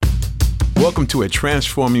Welcome to A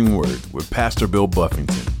Transforming Word with Pastor Bill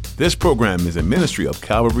Buffington. This program is a ministry of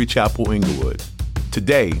Calvary Chapel, Inglewood.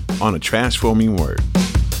 Today on A Transforming Word.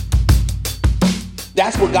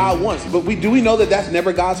 That's what God wants. But do we know that that's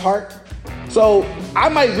never God's heart? So I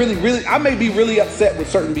may be really upset with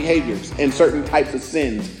certain behaviors and certain types of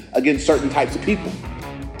sins against certain types of people.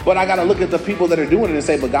 But I got to look at the people that are doing it and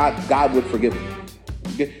say, but God would forgive them.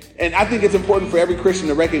 Okay? And I think it's important for every Christian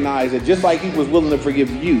to recognize that just like he was willing to forgive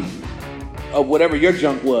you of whatever your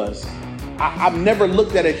junk was, I've never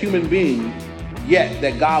looked at a human being yet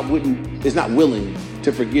that God is not willing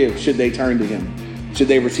to forgive should they turn to him, should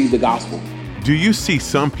they receive the gospel. Do you see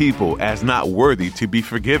some people as not worthy to be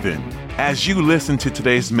forgiven? As you listen to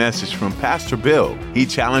today's message from Pastor Bill, he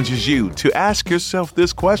challenges you to ask yourself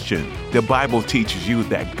this question. The Bible teaches you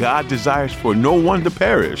that God desires for no one to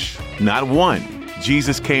perish, not one.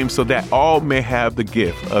 Jesus came so that all may have the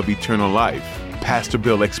gift of eternal life. Pastor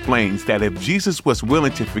Bill explains that if Jesus was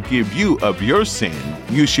willing to forgive you of your sin,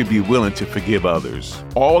 you should be willing to forgive others.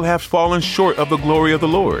 All have fallen short of the glory of the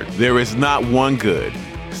Lord. There is not one good.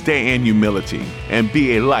 Stay in humility and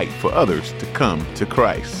be a light for others to come to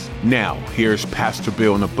Christ. Now, here's Pastor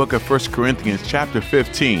Bill in the book of 1 Corinthians chapter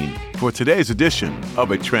 15 for today's edition of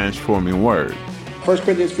A Transforming Word. 1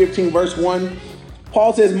 Corinthians 15 verse 1,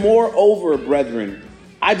 Paul says, "Moreover, brethren,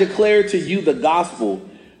 I declare to you the gospel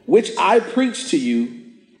which I preached to you,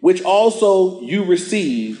 which also you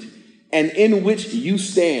received, and in which you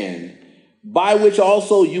stand, by which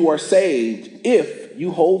also you are saved, if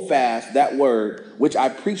you hold fast that word which I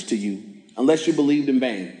preached to you, unless you believed in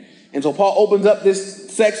vain." And so Paul opens up this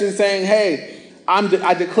section saying, hey,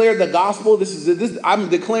 I declare the gospel. I'm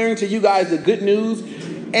declaring to you guys the good news.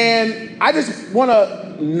 And I just want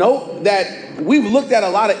to note that we've looked at a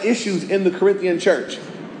lot of issues in the Corinthian church.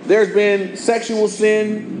 There's been sexual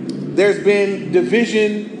sin, there's been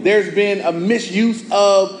division, there's been a misuse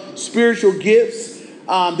of spiritual gifts,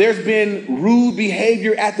 there's been rude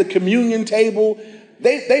behavior at the communion table.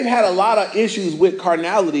 They've had a lot of issues with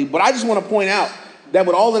carnality, but I just want to point out that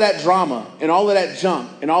with all of that drama and all of that junk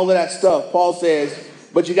and all of that stuff, Paul says,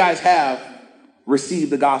 but you guys have received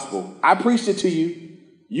the gospel. I preached it to you,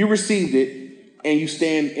 you received it, and you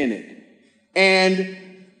stand in it. And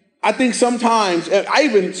I think sometimes, I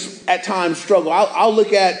even at times struggle. I'll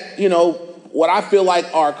look at, what I feel like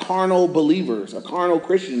are carnal believers or carnal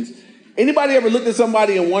Christians. Anybody ever looked at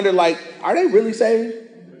somebody and wondered, are they really saved?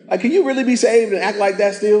 Can you really be saved and act like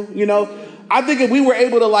that still? I think if we were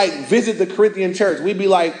able to visit the Corinthian church, we'd be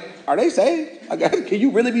like, are they saved? Can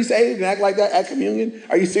you really be saved and act like that at communion?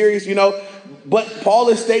 Are you serious? But Paul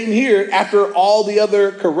is stating here, after all the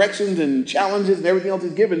other corrections and challenges and everything else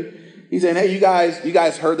he's given, he's saying, hey, you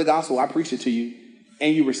guys heard the gospel. I preached it to you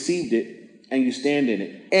and you received it and you stand in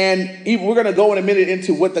it. And we're going to go in a minute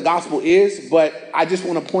into what the gospel is, but I just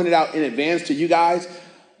want to point it out in advance to you guys.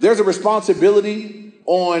 There's a responsibility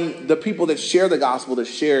on the people that share the gospel to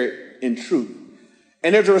share it in truth.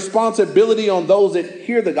 And there's a responsibility on those that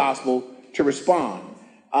hear the gospel to respond.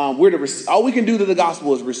 All we can do to the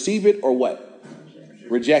gospel is receive it or what?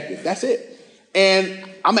 Reject it. That's it. And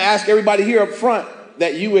I'm going to ask everybody here up front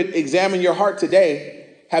that you would examine your heart today.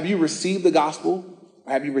 Have you received the gospel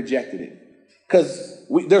or have you rejected it? Because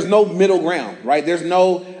there's no middle ground, right?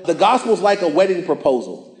 The gospel is like a wedding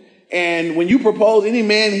proposal. And when you propose, any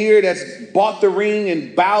man here that's bought the ring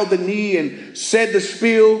and bowed the knee and said the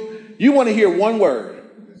spiel, you want to hear one word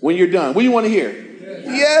when you're done. What do you want to hear?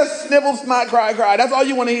 Yes, snivel, snot, cry, cry. That's all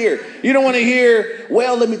you want to hear. You don't want to hear,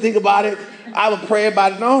 well, let me think about it. I will pray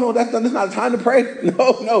about it. No, that's not a time to pray.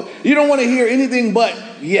 No. You don't want to hear anything but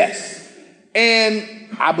yes. And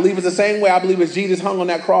I believe it's the same way. I believe it's Jesus hung on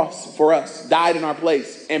that cross for us, died in our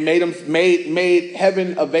place, and made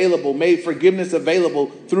heaven available, made forgiveness available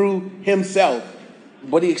through himself.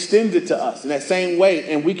 But he extends it to us in that same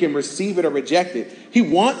way, and we can receive it or reject it. He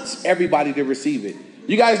wants everybody to receive it.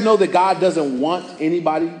 You guys know that God doesn't want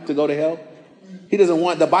anybody to go to hell? He doesn't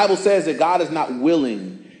want, the Bible says that God is not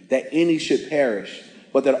willing that any should perish,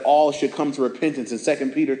 but that all should come to repentance in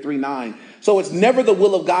 2 Peter 3:9. So it's never the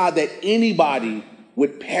will of God that anybody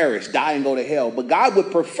would perish, die, and go to hell. But God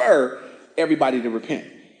would prefer everybody to repent.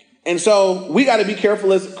 And so we got to be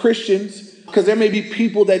careful as Christians, because there may be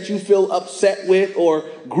people that you feel upset with or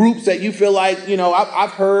groups that you feel like,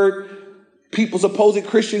 I've heard people, supposed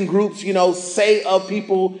Christian groups, say of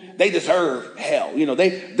people, they deserve hell. They're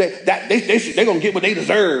going to get what they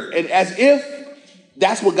deserve. And as if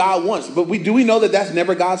that's what God wants. But do we know that that's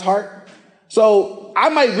never God's heart? So I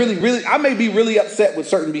may be really upset with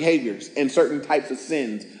certain behaviors and certain types of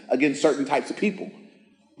sins against certain types of people.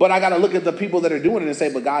 But I got to look at the people that are doing it and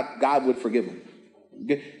say, but God would forgive them.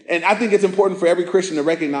 Okay? And I think it's important for every Christian to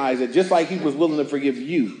recognize that just like he was willing to forgive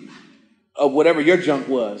you of whatever your junk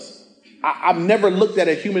was, I've never looked at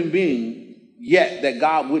a human being yet that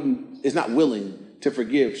God is not willing to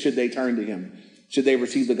forgive should they turn to him, should they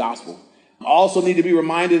receive the gospel. I also need to be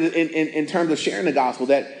reminded in terms of sharing the gospel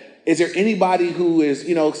that is there anybody who is,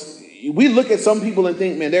 we look at some people and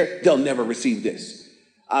think, man, they'll never receive this.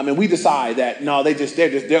 And we decide that, no, they're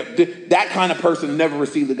that kind of person never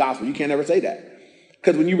received the gospel. You can't ever say that.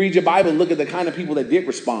 Because when you read your Bible and look at the kind of people that did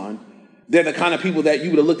respond, they're the kind of people that you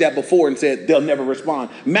would have looked at before and said, they'll never respond.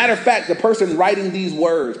 Matter of fact, the person writing these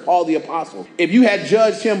words, Paul the Apostle, if you had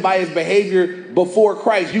judged him by his behavior before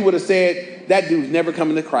Christ, you would have said, that dude's never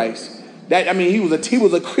coming to Christ. He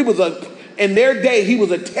was in their day, he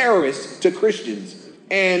was a terrorist to Christians.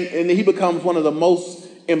 And he becomes one of the most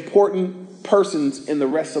important persons in the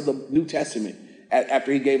rest of the New Testament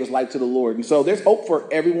after he gave his life to the Lord. And so there's hope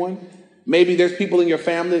for everyone. Maybe there's people in your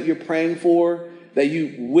family that you're praying for, that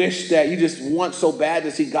you wish that you just want so bad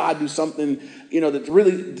to see God do something, that's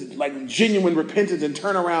really like genuine repentance and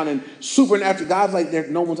turn around and supernatural. God's like,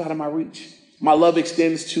 no one's out of my reach. My love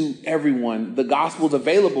extends to everyone. The gospel is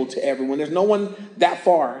available to everyone. There's no one that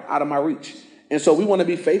far out of my reach. And so we want to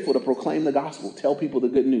be faithful to proclaim the gospel, tell people the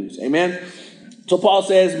good news. Amen. So Paul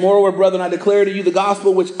says, moreover, brethren, I declare to you the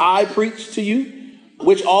gospel which I preached to you,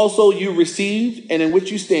 which also you received and in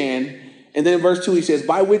which you stand. And then in verse 2, he says,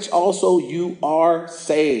 by which also you are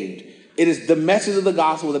saved. It is the message of the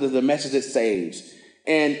gospel that is the message that saves.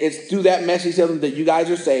 And it's through that message that you guys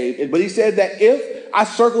are saved. But he said that I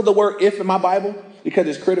circled the word if in my Bible because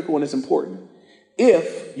it's critical and it's important.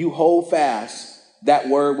 If you hold fast that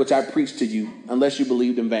word which I preached to you, unless you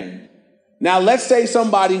believed in vain. Now, let's say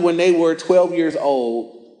somebody, when they were 12 years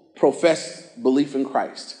old, professed belief in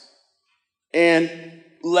Christ. And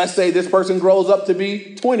let's say this person grows up to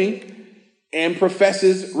be 20 and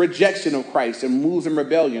professes rejection of Christ and moves in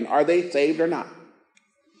rebellion. Are they saved or not?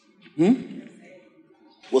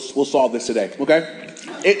 We'll solve this today, okay?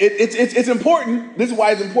 It's important. This is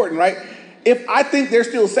why it's important, right? If I think they're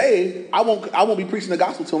still saved, I won't be preaching the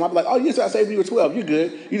gospel to them. I'll be like, oh, yes, I saved when you were 12. You're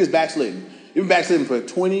good. You just backslidden. You've been backsliding for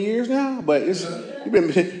 20 years now, but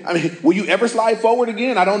will you ever slide forward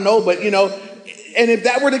again? I don't know, but and if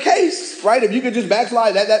that were the case, right? If you could just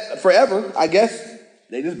backslide that forever, I guess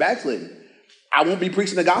they just backslidden. I won't be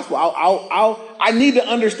preaching the gospel. I need to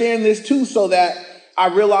understand this too, so that I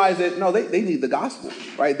realize that no, they need the gospel,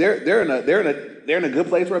 right? They're in a good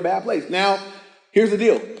place or a bad place. Now, here's the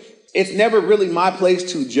deal. It's never really my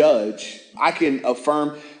place to judge. I can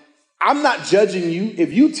affirm. I'm not judging you.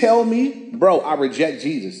 If you tell me, bro, I reject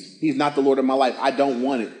Jesus. He's not the Lord of my life. I don't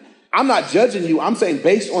want it. I'm not judging you. I'm saying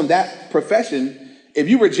based on that profession, if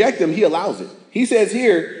you reject him, he allows it. He says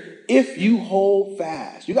here, if you hold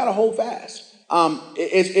fast, you got to hold fast.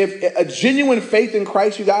 If a genuine faith in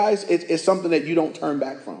Christ, you guys, it's something that you don't turn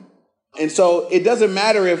back from. And so it doesn't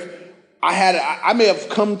matter if I may have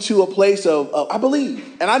come to a place of I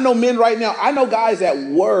believe. And I know men right now, I know guys that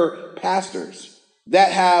were pastors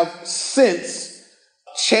that have since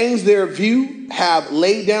changed their view, have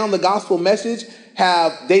laid down the gospel message,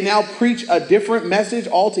 they now preach a different message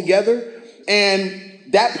altogether. And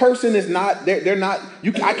that person is not, they're not,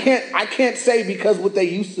 I can't say because what they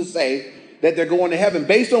used to say that they're going to heaven.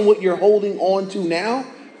 Based on what you're holding on to now,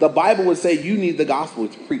 the Bible would say you need the gospel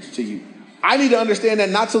to preach to you. I need to understand that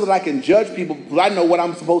not so that I can judge people, but I know what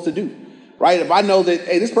I'm supposed to do, right? If I know that,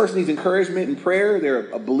 hey, this person needs encouragement and prayer, they're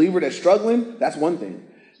a believer that's struggling, that's one thing.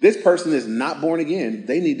 This person is not born again.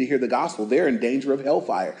 They need to hear the gospel. They're in danger of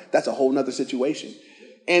hellfire. That's a whole nother situation.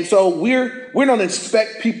 And so we're not to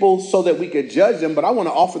inspect people so that we could judge them, but I want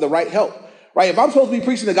to offer the right help, right? If I'm supposed to be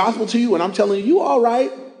preaching the gospel to you and I'm telling you all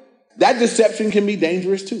right, that deception can be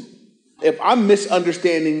dangerous too. If I'm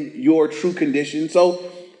misunderstanding your true condition. So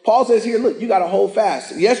Paul says here, look, you got to hold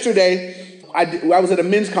fast. Yesterday, I was at a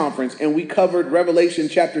men's conference and we covered Revelation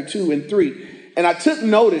chapter 2 and 3. And I took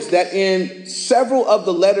notice that in several of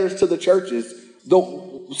the letters to the churches,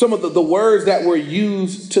 some of the words that were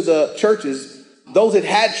used to the churches, those that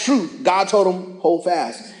had truth, God told them, hold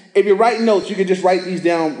fast. If you're writing notes, you can just write these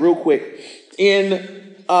down real quick.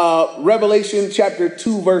 In Revelation chapter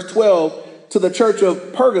 2, verse 12, to the church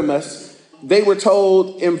of Pergamos, they were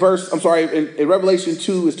told in Revelation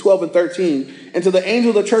 2 is 12 and 13. And to the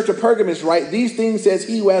angel of the church of Pergamos write, these things says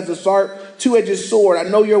he who has the sharp two-edged sword. I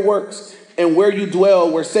know your works and where you dwell,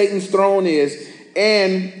 where Satan's throne is.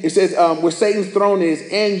 And it says, where Satan's throne is,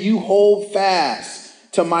 and you hold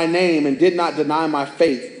fast to my name and did not deny my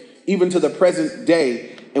faith, even to the present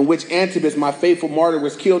day. in which Antipas, my faithful martyr,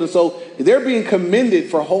 was killed. And so they're being commended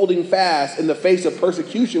for holding fast in the face of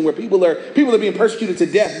persecution, where people are being persecuted to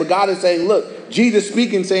death. But God is saying, look, Jesus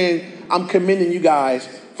speaking, saying, I'm commending you guys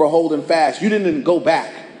for holding fast. You didn't go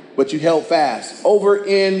back, but you held fast. Over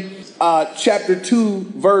in chapter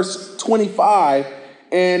 2, verse 25,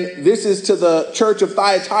 and this is to the church of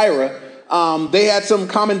Thyatira. They had some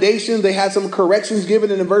commendations. They had some corrections given.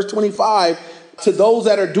 And in verse 25, to those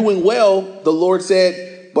that are doing well, the Lord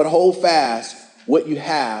said, but hold fast what you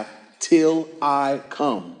have till I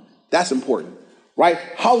come. That's important, right?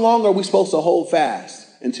 How long are we supposed to hold fast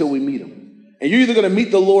until we meet him? And you're either going to meet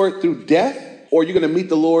the Lord through death, or you're going to meet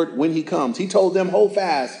the Lord when he comes. He told them, hold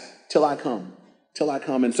fast till I come, till I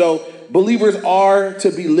come. And so believers are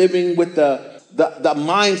to be living with the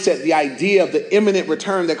mindset, the idea of the imminent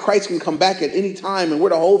return, that Christ can come back at any time, and we're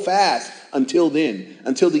to hold fast until then,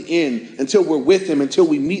 until the end, until we're with him, until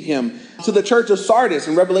we meet him. To the church of Sardis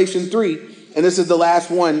in Revelation 3, and this is the last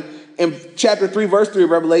one, in chapter 3, verse 3 of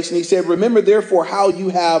Revelation, he said, remember therefore how you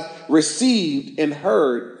have received and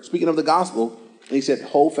heard, speaking of the gospel, and he said,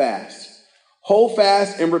 hold fast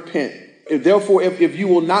and repent. Therefore, if you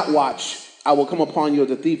will not watch, I will come upon you as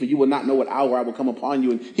a thief, and you will not know what hour I will come upon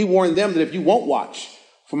you. And he warned them that if you won't watch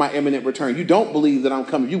for my imminent return, you don't believe that I'm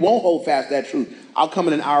coming, you won't hold fast that truth, I'll come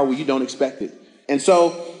in an hour where you don't expect it. And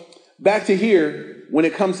so back to here, when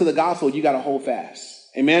it comes to the gospel, you got to hold fast.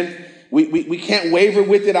 Amen. We can't waver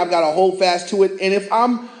with it. I've got to hold fast to it. And if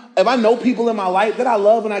I know people in my life that I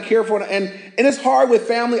love and I care for, and it's hard with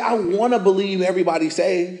family, I want to believe everybody's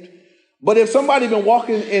saved. But if somebody's been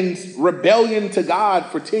walking in rebellion to God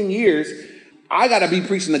for 10 years, I got to be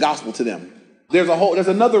preaching the gospel to them. There's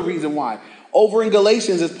another reason why. Over in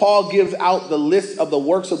Galatians, as Paul gives out the list of the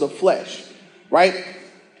works of the flesh, right?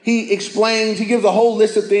 He gives a whole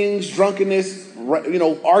list of things: drunkenness,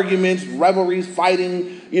 arguments, revelries,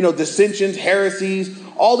 fighting, dissensions, heresies,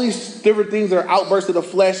 all these different things that are outbursts of the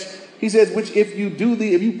flesh. He says, which if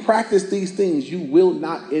you practice these things, you will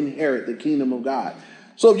not inherit the kingdom of God.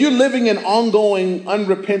 So if you're living in ongoing,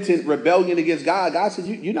 unrepentant rebellion against God, God says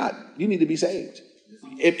you need to be saved.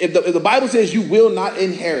 If the Bible says you will not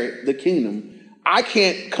inherit the kingdom, I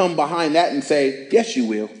can't come behind that and say, yes, you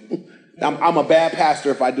will. I'm a bad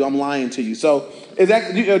pastor if I do. I'm lying to you. So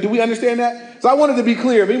do we understand that? So I wanted to be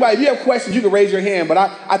clear. If you have questions, you can raise your hand. But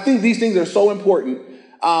I think these things are so important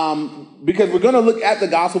because we're going to look at the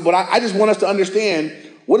gospel. But I just want us to understand,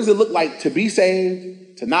 what does it look like to be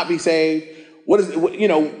saved, to not be saved? What does it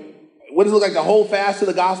look like to hold fast to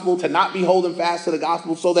the gospel, to not be holding fast to the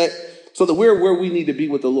gospel, so that we're where we need to be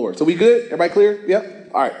with the Lord? So we good? Everybody clear?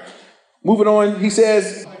 Yep. All right. Moving on. He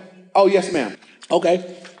says, oh, yes, ma'am.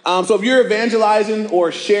 Okay. So if you're evangelizing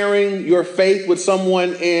or sharing your faith with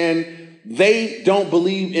someone and they don't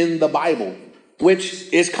believe in the Bible,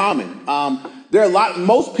 which is common.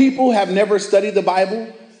 Most people have never studied the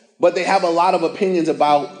Bible, but they have a lot of opinions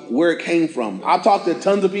about where it came from. I've talked to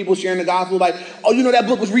tons of people sharing the gospel like, oh, that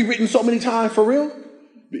book was rewritten so many times, for real?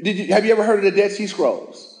 Have you ever heard of the Dead Sea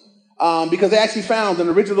Scrolls? Because they actually found an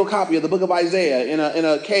original copy of the book of Isaiah in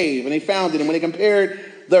a cave, and they found it. And when they compared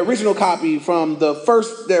the original copy from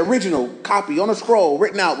the original copy on a scroll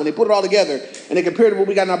written out, when they put it all together and they compared it to what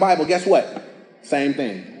we got in our Bible, guess what? Same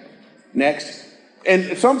thing. Next.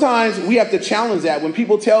 And sometimes we have to challenge that when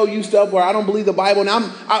people tell you stuff where I don't believe the Bible.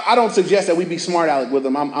 Now, I don't suggest that we be smart aleck with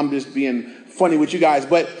them. I'm just being funny with you guys.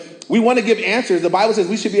 But we want to give answers. The Bible says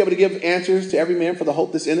we should be able to give answers to every man for the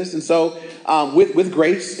hope that's in us. And so with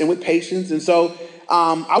grace and with patience. And so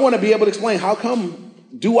I want to be able to explain, how come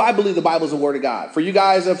do I believe the Bible is the word of God? For you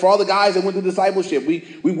guys, for all the guys that went through discipleship,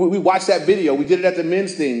 we watched that video. We did it at the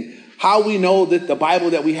men's thing. How we know that the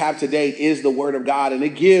Bible that we have today is the word of God. And it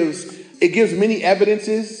gives many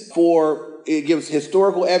evidences it gives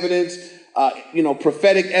historical evidence,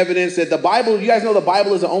 prophetic evidence that the Bible, you guys know the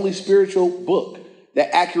Bible is the only spiritual book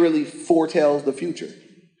that accurately foretells the future.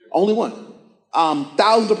 Only one.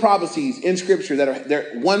 Thousands of prophecies in scripture that are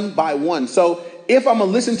there one by one. So if I'm going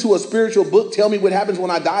to listen to a spiritual book tell me what happens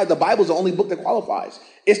when I die, the Bible is the only book that qualifies.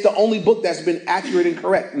 It's the only book that's been accurate and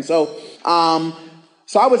correct. And so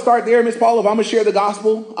I would start there, Miss Paula. If I'm going to share the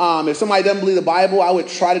gospel, if somebody doesn't believe the Bible, I would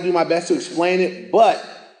try to do my best to explain it. But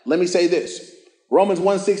let me say this. Romans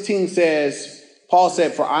 1:16 says, Paul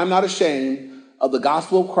said, for I'm not ashamed of the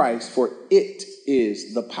gospel of Christ, for it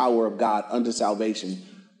is the power of God unto salvation.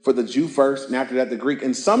 For the Jew first, and after that the Greek.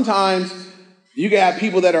 And sometimes you can have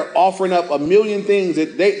people that are offering up a million things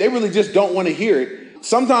that they really just don't want to hear it.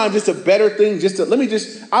 Sometimes it's a better thing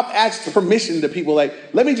I've asked permission to people,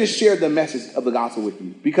 let me just share the message of the gospel with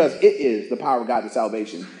you, because it is the power of God to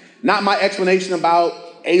salvation. Not my explanation about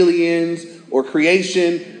aliens or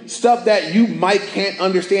creation, stuff that you can't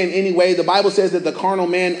understand anyway. The Bible says that the carnal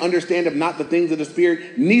man understandeth not the things of the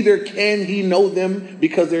spirit, neither can he know them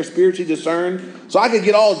because they're spiritually discerned. So I could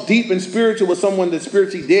get all deep and spiritual with someone that's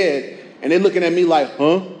spiritually dead, and they're looking at me like,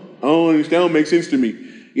 huh? I don't understand. That don't make sense to me.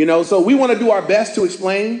 So we want to do our best to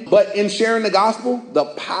explain, but in sharing the gospel, the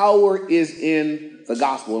power is in the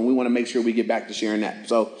gospel, and we want to make sure we get back to sharing that.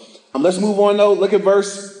 So let's move on, though. Look at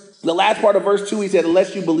the last part of verse 2. He said,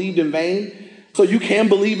 unless you believed in vain. So you can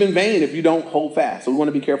believe in vain if you don't hold fast. So we want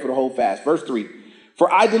to be careful to hold fast. Verse 3, for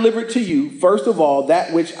I delivered to you, first of all,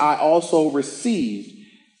 that which I also received.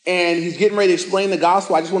 And he's getting ready to explain the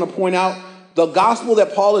gospel. I just want to point out the gospel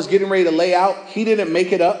that Paul is getting ready to lay out. He didn't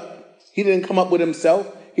make it up. He didn't come up with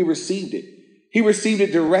himself. He received it. He received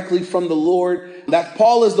it directly from the Lord. That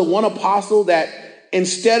Paul is the one apostle that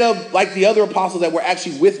instead of like the other apostles that were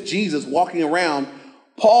actually with Jesus walking around,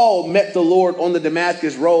 Paul met the Lord on the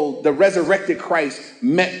Damascus road. The resurrected Christ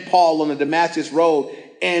met Paul on the Damascus road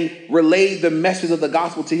and relayed the message of the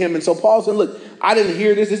gospel to him. And so Paul said, look, I didn't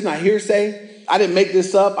hear this. This is not hearsay. I didn't make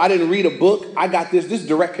this up. I didn't read a book. I got this. This is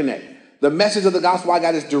direct connect. The message of the gospel I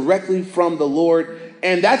got is directly from the Lord.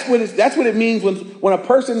 And that's what it means when a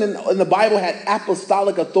person in the Bible had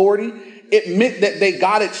apostolic authority. It meant that they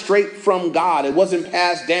got it straight from God. It wasn't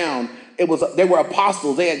passed down. They were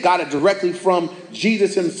apostles. They had got it directly from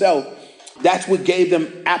Jesus himself. That's what gave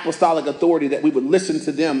them apostolic authority, that we would listen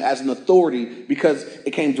to them as an authority because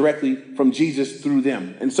it came directly from Jesus through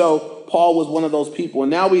them. And so Paul was one of those people.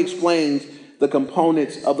 And now he explains the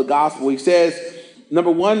components of the gospel. He says,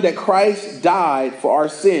 number one, that Christ died for our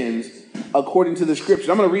sins according to the scriptures.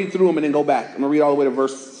 I'm going to read through them and then go back. I'm going to read all the way to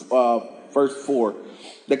verse 4.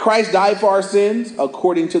 That Christ died for our sins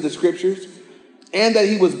according to the scriptures, and that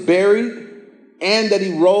he was buried, and that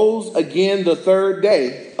he rose again the third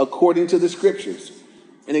day according to the scriptures.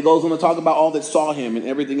 And it goes on to talk about all that saw him and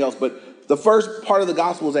everything else. But the first part of the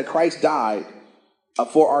gospel is that Christ died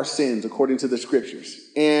for our sins according to the scriptures.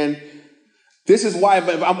 And this is why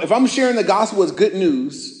if I'm sharing the gospel as good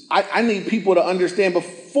news, I need people to understand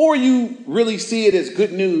before you really see it as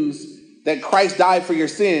good news that Christ died for your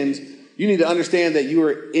sins, you need to understand that you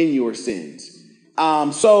are in your sins.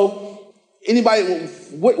 So anybody,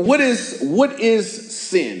 what is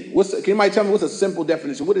sin? Can anybody tell me what's a simple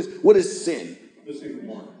definition? What is sin? Missing the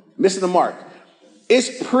mark. Missing the mark.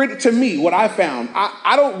 It's pretty, to me, what I found,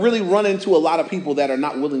 I don't really run into a lot of people that are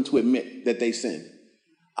not willing to admit that they sin.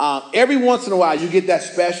 Every once in a while, you get that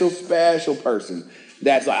special person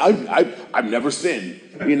that's like, I've never sinned,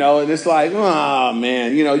 and it's like, oh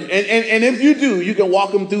man, and if you do, you can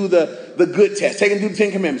walk them through the good test, take them through the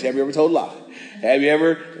 10 Commandments. Have you ever told a lie? Have you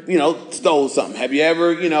ever, stole something? Have you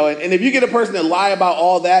ever, and if you get a person that lie about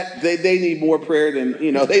all that, they need more prayer than,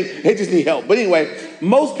 they just need help. But anyway,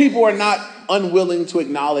 most people are not unwilling to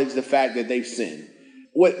acknowledge the fact that they've sinned.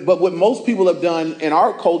 But what most people have done in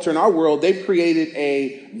our culture, in our world, they've created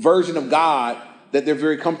a version of God that they're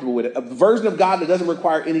very comfortable with. A version of God that doesn't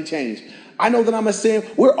require any change. I know that I'm a sinner.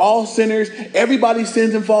 We're all sinners. Everybody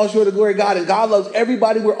sins and falls short of the glory of God. And God loves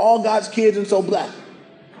everybody. We're all God's kids and so blessed.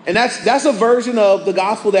 And that's a version of the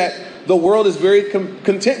gospel that the world is very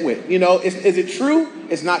content with. Is it true?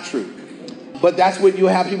 It's not true. But that's what you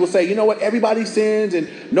have people say, everybody sins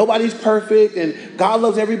and nobody's perfect and God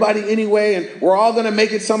loves everybody anyway and we're all going to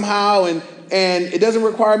make it somehow and it doesn't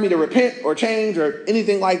require me to repent or change or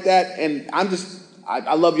anything like that. And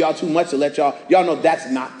I love y'all too much to let y'all know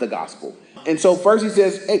that's not the gospel. And so first he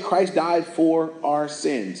says, hey, Christ died for our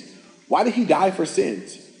sins. Why did he die for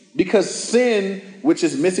sins? Because sin, which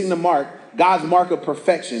is missing the mark, God's mark of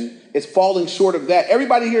perfection, is falling short of that.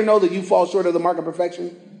 Everybody here know that you fall short of the mark of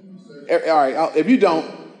perfection? All right. If you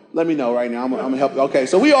don't, let me know right now. I'm going to help you. Okay.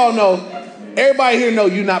 So we all know, everybody here know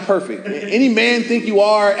you're not perfect. Any man think you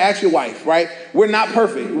are, ask your wife, right? We're not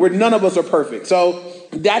perfect. None of us are perfect. So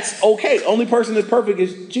that's okay. Only person that's perfect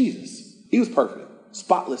is Jesus. He was perfect.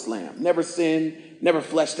 Spotless lamb. Never sinned, never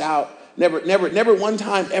fleshed out. Never one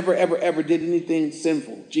time ever did anything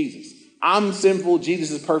sinful. Jesus. I'm sinful.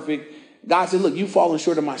 Jesus is perfect. God said, look, you've fallen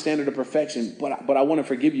short of my standard of perfection, but I want to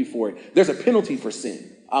forgive you for it. There's a penalty for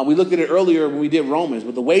sin. We looked at it earlier when we did Romans,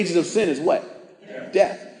 but the wages of sin is what?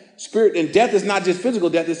 Death. Spirit, and death is not just physical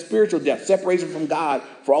death, it's spiritual death, separation from God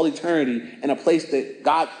for all eternity, and a place that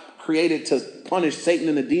God created to punish Satan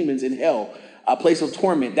and the demons in hell, a place of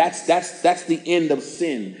torment. That's the end of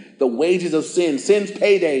sin. The wages of sin. Sin's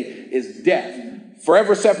payday is death.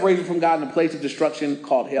 Forever separation from God in a place of destruction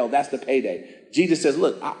called hell. That's the payday. Jesus says,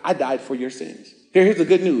 look, I died for your sins. Here's the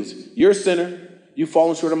good news. You're a sinner. You've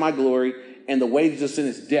fallen short of my glory. And the wages of sin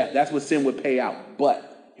is death. That's what sin would pay out.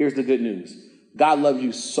 But here's the good news. God loves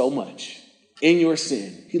you so much in your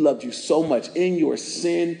sin. He loved you so much in your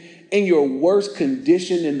sin, in your worst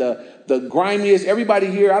condition, in the grimiest. Everybody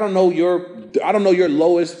here, I don't know your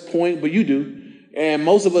lowest point, but you do. And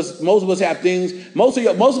most of us have things. Most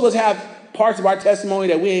of us have parts of our testimony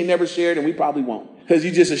that we ain't never shared, and we probably won't, because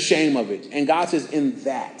you're just ashamed of it. And God says, in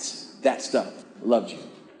that stuff, loved you,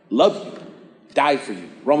 died for you.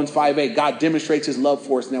 Romans 5:8, God demonstrates his love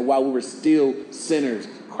for us, and that while we were still sinners,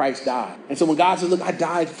 Christ died. And so when God says, look, I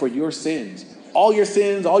died for your sins, all your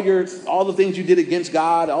sins, all the things you did against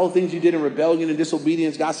God, all the things you did in rebellion and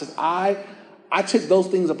disobedience, God says, I took those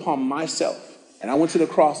things upon myself, and I went to the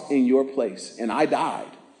cross in your place, and I died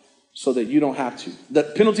so that you don't have to. The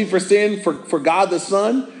penalty for sin, for God the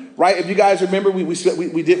Son, right? If you guys remember, we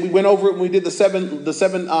went over it when we did the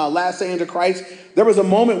seven last sayings of Christ. There was a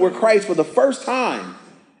moment where Christ, for the first time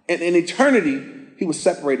in eternity, he was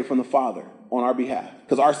separated from the Father on our behalf,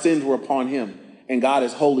 because our sins were upon him. And God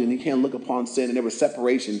is holy, and he can't look upon sin. And there was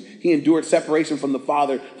separation. He endured separation from the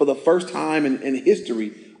Father for the first time in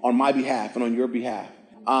history on my behalf and on your behalf.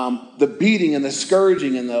 The beating and the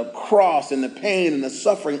scourging and the cross and the pain and the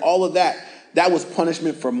suffering, all of that was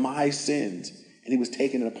punishment for my sins. And he was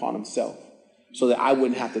taking it upon himself so that I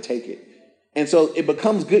wouldn't have to take it. And so it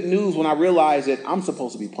becomes good news when I realize that I'm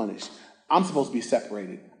supposed to be punished. I'm supposed to be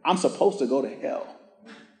separated. I'm supposed to go to hell.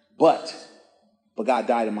 But God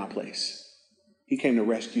died in my place. He came to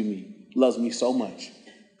rescue me, loves me so much,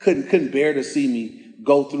 couldn't bear to see me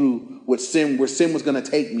go through where sin was going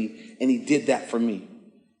to take me, and he did that for me.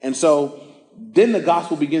 And so then the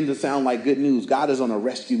gospel begins to sound like good news. God is on a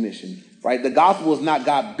rescue mission, right? The gospel is not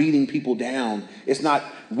God beating people down. It's not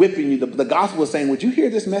whipping you. The gospel is saying, would you hear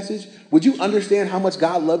this message? Would you understand how much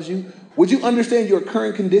God loves you? Would you understand your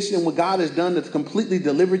current condition and what God has done to completely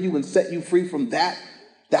deliver you and set you free from that?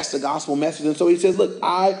 That's the gospel message. And so he says, look,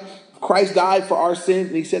 Christ died for our sins,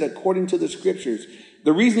 and he said, according to the scriptures.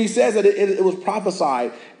 The reason he says that it was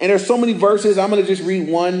prophesied. And there's so many verses. I'm going to just read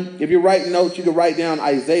one. If you're writing notes, you can write down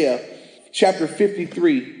Isaiah chapter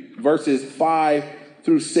 53, verses 5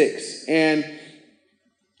 through 6. And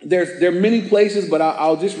there are many places, but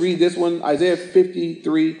I'll just read this one. Isaiah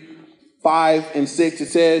 53, 5 and 6. It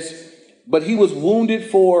says, but he was wounded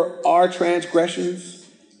for our transgressions.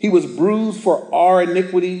 He was bruised for our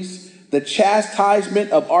iniquities. The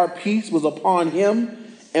chastisement of our peace was upon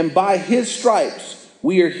him, and by his stripes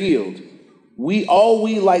we are healed. We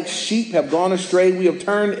like sheep have gone astray. We have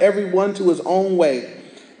turned everyone to his own way,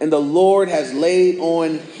 and the Lord has laid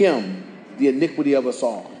on him the iniquity of us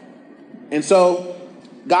all. And so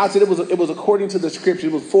God said it was according to the scripture.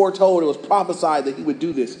 It was foretold. It was prophesied that he would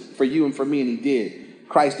do this for you and for me, and he did.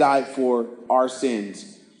 Christ died for our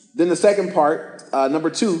sins. Then the second part, number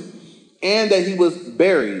 2, and that he was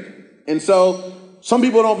buried. And so some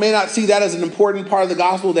people may not see that as an important part of the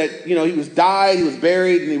gospel, that, he was died, he was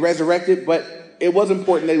buried, and he resurrected. But it was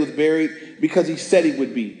important that he was buried because he said he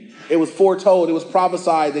would be. It was foretold, it was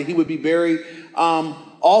prophesied that he would be buried.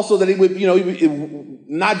 Also that he would,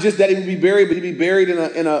 not just that he would be buried, but he'd be buried in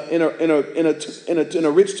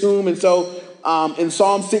a rich tomb. And so in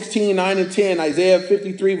Psalm 16, 9 and 10, Isaiah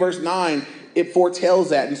 53, verse 9, it foretells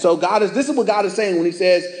that. And so this is what God is saying when he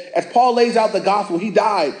says, as Paul lays out the gospel, he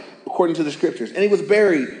died according to the scriptures, and he was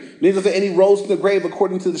buried, and he rose from the grave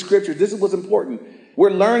according to the scriptures. This is what's important.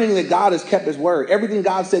 We're learning that God has kept his word. Everything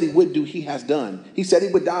God said he would do, he has done. He said he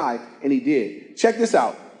would die, and he did. Check this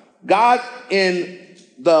out. God in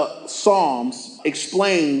the Psalms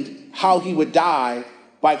explained how he would die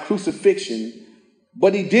by crucifixion,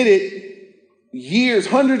 but he did it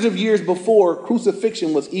hundreds of years before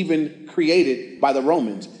crucifixion was even created by the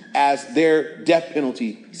Romans as their death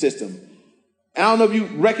penalty system. And I don't know if you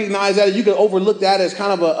recognize that, or you can overlook that as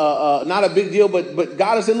kind of not a big deal, but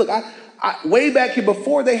God has said, look, I way back here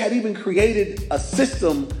before they had even created a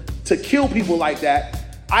system to kill people like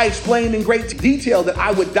that, I explained in great detail that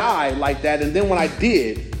I would die like that. And then when I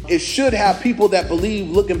did, it should have people that believe,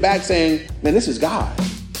 looking back, saying, man, this is God.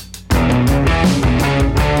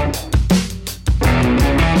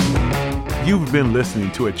 You've been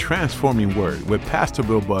listening to A Transforming Word with Pastor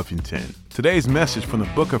Bill Buffington. Today's message from the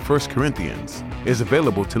book of 1 Corinthians is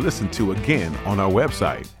available to listen to again on our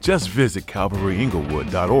website. Just visit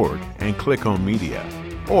calvaryinglewood.org and click on media.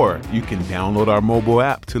 Or you can download our mobile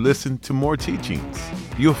app to listen to more teachings.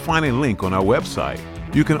 You'll find a link on our website.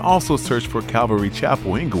 You can also search for Calvary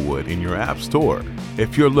Chapel Inglewood in your app store.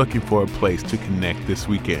 If you're looking for a place to connect this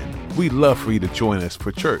weekend, we'd love for you to join us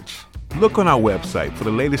for church. Look on our website for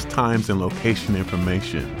the latest times and location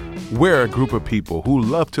information. We're a group of people who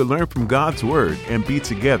love to learn from God's Word and be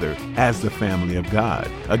together as the family of God.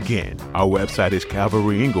 Again, our website is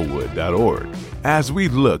calvaryinglewood.org. As we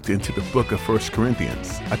looked into the book of 1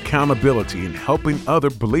 Corinthians, accountability and helping other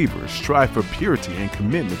believers strive for purity and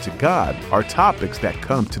commitment to God are topics that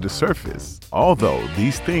come to the surface. Although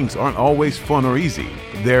these things aren't always fun or easy,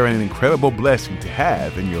 they're an incredible blessing to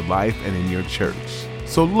have in your life and in your church.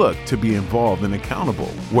 So look to be involved and accountable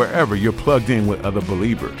wherever you're plugged in with other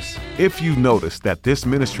believers. If you notice that this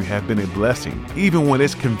ministry has been a blessing, even when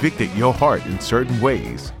it's convicted your heart in certain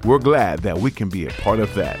ways, we're glad that we can be a part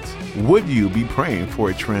of that. Would you be praying for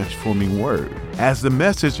a transforming word? As the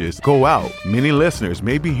messages go out, many listeners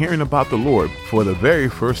may be hearing about the Lord for the very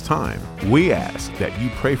first time. We ask that you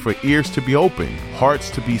pray for ears to be opened, hearts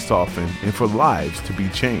to be softened, and for lives to be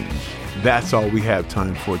changed. That's all we have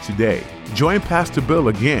time for today. Join Pastor Bill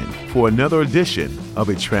again for another edition of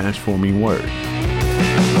A Transforming Word.